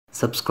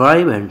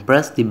Subscribe and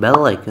press the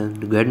bell icon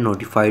to get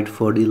notified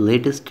for the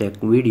latest tech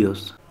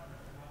videos.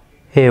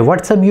 Hey,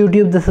 what's up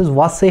YouTube, this is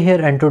Wasay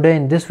here, and today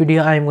in this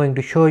video I am going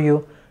to show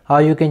you how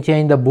you can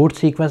change the boot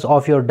sequence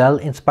of your Dell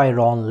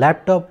Inspiron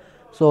laptop.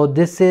 So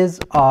this is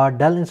a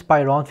Dell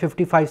Inspiron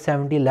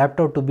 5570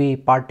 laptop to be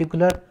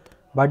particular,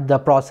 but the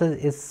process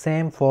is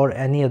same for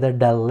any other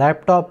Dell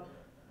laptop.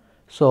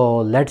 So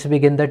let's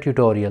begin the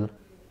tutorial.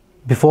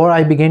 Before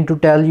I begin to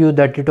tell you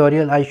the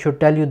tutorial, I should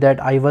tell you that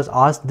I was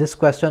asked this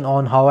question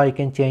on how I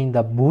can change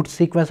the boot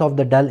sequence of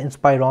the Dell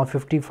Inspiron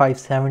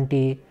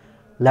 5570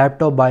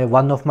 laptop by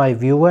one of my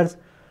viewers.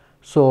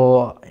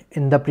 So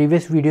in the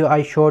previous video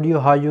I showed you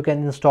how you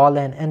can install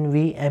an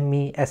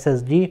NVMe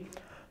SSD.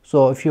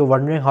 So if you're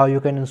wondering how you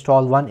can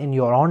install one in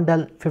your own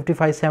Dell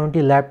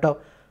 5570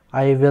 laptop,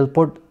 I will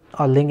put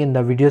a link in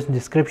the video's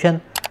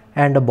description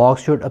and the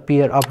box should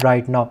appear up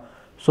right now.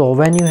 So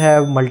when you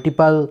have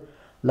multiple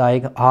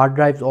like hard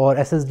drives or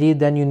SSD,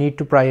 then you need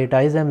to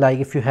prioritize them. Like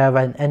if you have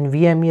an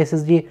NVMe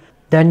SSD,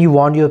 then you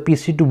want your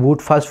PC to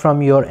boot first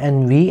from your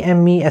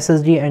NVMe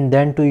SSD and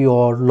then to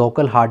your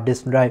local hard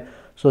disk drive.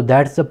 So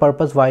that's the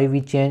purpose why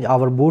we change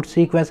our boot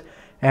sequence,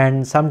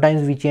 and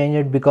sometimes we change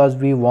it because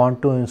we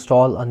want to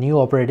install a new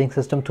operating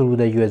system through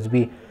the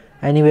USB.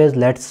 Anyways,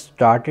 let's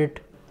start it.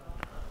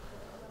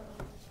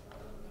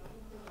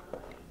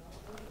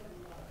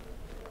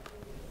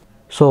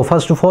 So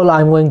first of all,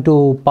 I'm going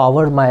to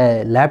power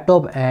my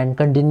laptop and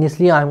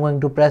continuously I'm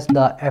going to press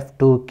the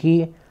F2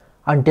 key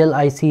until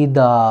I see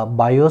the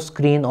BIOS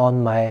screen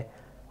on my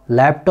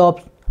laptop.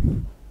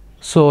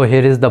 So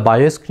here is the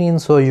BIOS screen.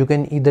 So you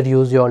can either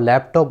use your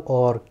laptop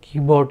or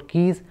keyboard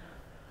keys.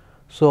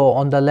 So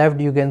on the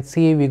left you can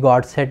see we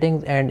got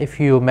settings, and if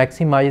you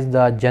maximize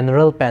the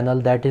general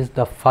panel, that is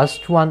the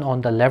first one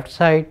on the left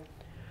side,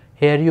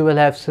 here you will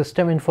have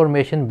system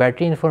information,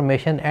 battery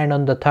information, and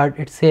on the third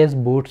it says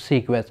boot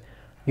sequence.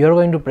 You're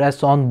going to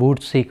press on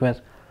boot sequence.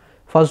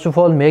 First of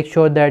all, make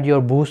sure that your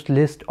boot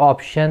list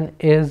option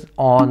is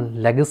on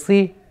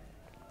legacy.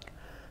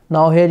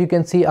 Now here you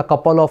can see a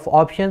couple of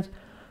options.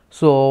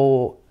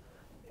 So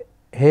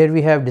here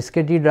we have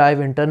diskette drive,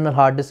 internal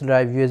hard disk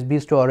drive,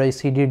 USB storage,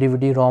 CD,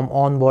 DVD, ROM,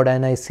 onboard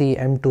NIC,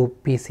 M2,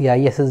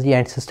 PCI, SSD,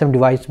 and system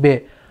device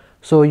bay.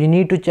 So you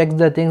need to check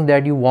the things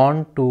that you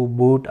want to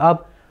boot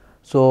up.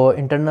 So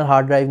internal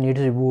hard drive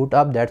needs to boot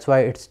up, that's why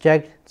it's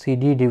checked.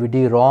 CD,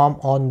 DVD, ROM,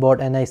 onboard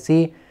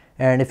NIC,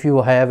 and if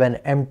you have an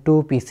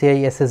M2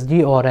 PCI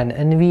SSD or an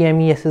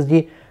NVMe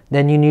SSD,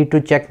 then you need to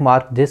check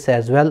mark this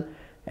as well.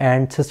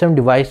 And system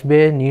device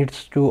bay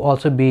needs to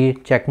also be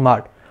check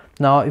marked.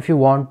 Now if you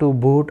want to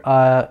boot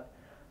a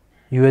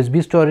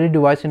USB storage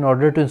device in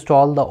order to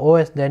install the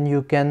OS, then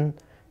you can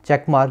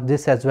check mark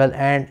this as well.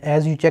 And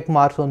as you check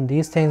marks on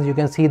these things, you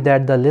can see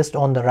that the list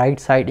on the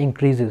right side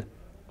increases.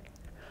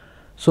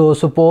 So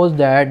suppose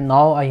that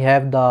now I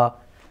have the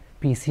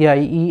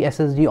PCIe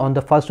SSD on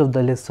the first of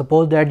the list.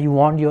 Suppose that you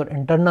want your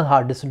internal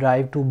hard disk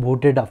drive to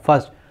boot it up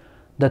first.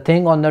 The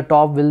thing on the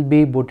top will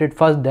be booted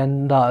first,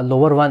 then the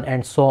lower one,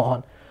 and so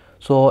on.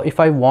 So if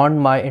I want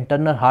my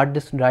internal hard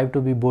disk drive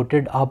to be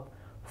booted up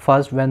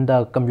first when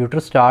the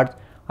computer starts,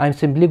 I'm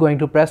simply going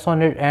to press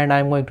on it and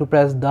I'm going to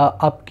press the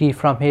up key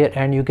from here,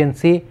 and you can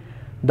see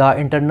the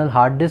internal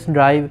hard disk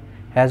drive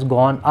has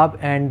gone up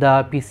and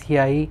the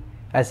PCIe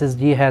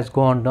SSD has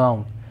gone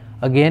down.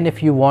 Again,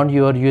 if you want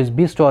your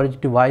USB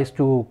storage device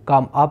to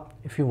come up,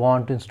 if you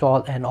want to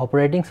install an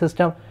operating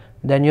system,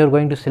 then you're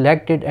going to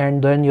select it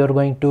and then you're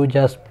going to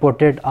just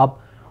put it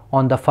up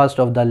on the first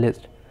of the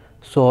list.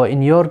 So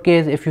in your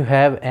case, if you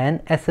have an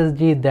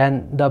SSD,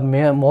 then the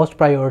most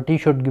priority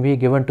should be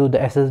given to the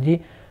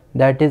SSD,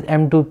 that is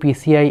M2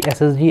 PCI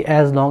SSD,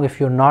 as long if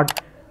you're not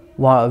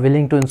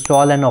willing to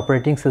install an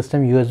operating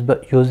system using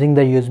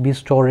the USB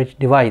storage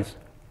device.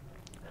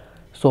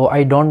 So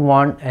I don't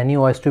want any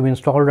OS to be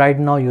installed right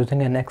now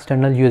using an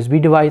external USB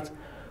device.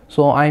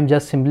 So I'm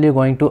just simply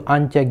going to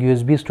uncheck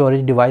USB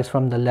storage device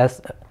from the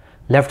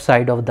left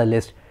side of the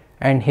list.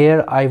 And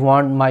here I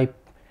want my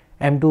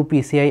M2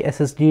 PCI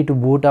SSD to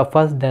boot up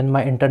first, then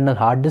my internal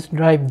hard disk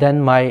drive,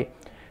 then my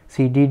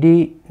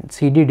CD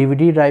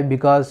DVD drive,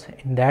 because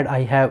in that I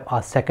have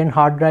a second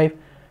hard drive,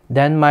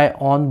 then my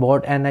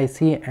onboard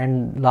NIC,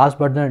 and last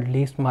but not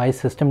least my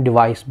system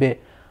device bay.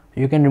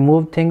 You can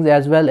remove things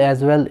as well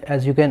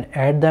as you can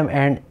add them,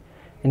 and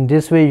in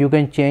this way you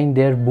can change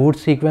their boot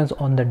sequence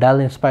on the Dell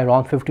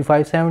Inspiron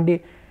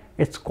 5570.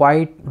 It's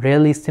quite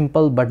really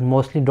simple, but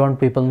mostly don't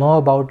people know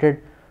about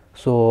it.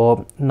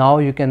 So now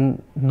you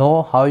can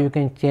know how you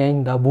can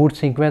change the boot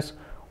sequence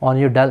on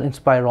your Dell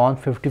Inspiron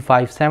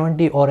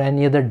 5570 or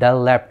any other Dell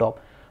laptop.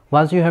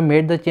 Once you have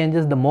made the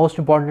changes, the most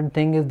important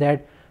thing is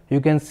that you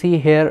can see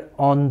here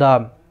on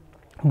the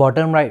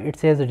bottom right it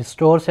says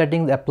restore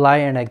settings, apply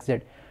and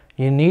exit.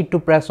 You need to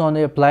press on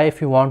the apply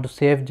if you want to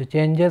save the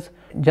changes.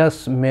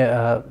 Just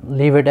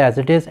leave it as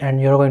it is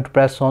and you're going to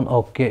press on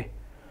OK.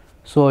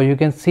 So you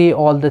can see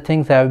all the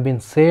things have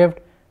been saved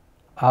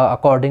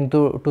according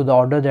to the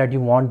order that you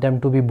want them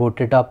to be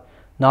booted up.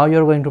 Now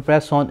you're going to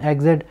press on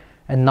exit,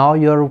 and now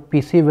your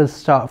PC will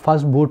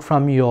first boot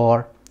from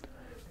your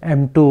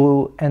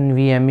M2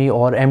 NVMe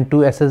or M2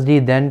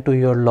 SSD, then to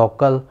your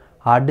local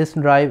hard disk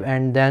drive,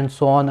 and then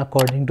so on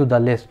according to the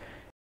list.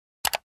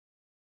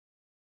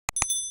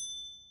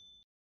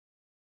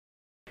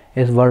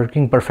 Is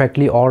working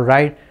perfectly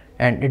alright,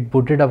 and it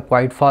booted up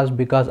quite fast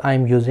because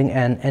I'm using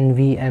an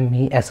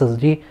NVMe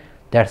SSD.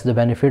 That's the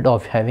benefit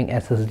of having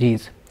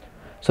SSDs.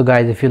 So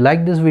guys, if you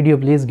like this video,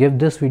 please give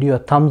this video a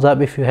thumbs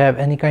up. If you have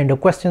any kind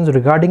of questions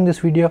regarding this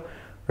video,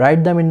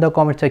 write them in the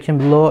comment section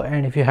below,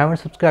 and if you haven't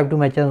subscribed to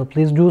my channel,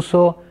 please do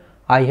so.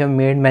 I have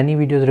made many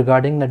videos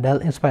regarding the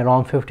Dell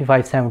Inspiron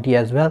 5570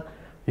 as well.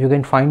 You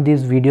can find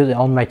these videos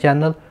on my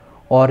channel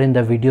or in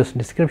the video's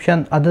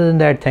description. Other than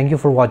that, thank you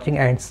for watching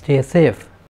and stay safe.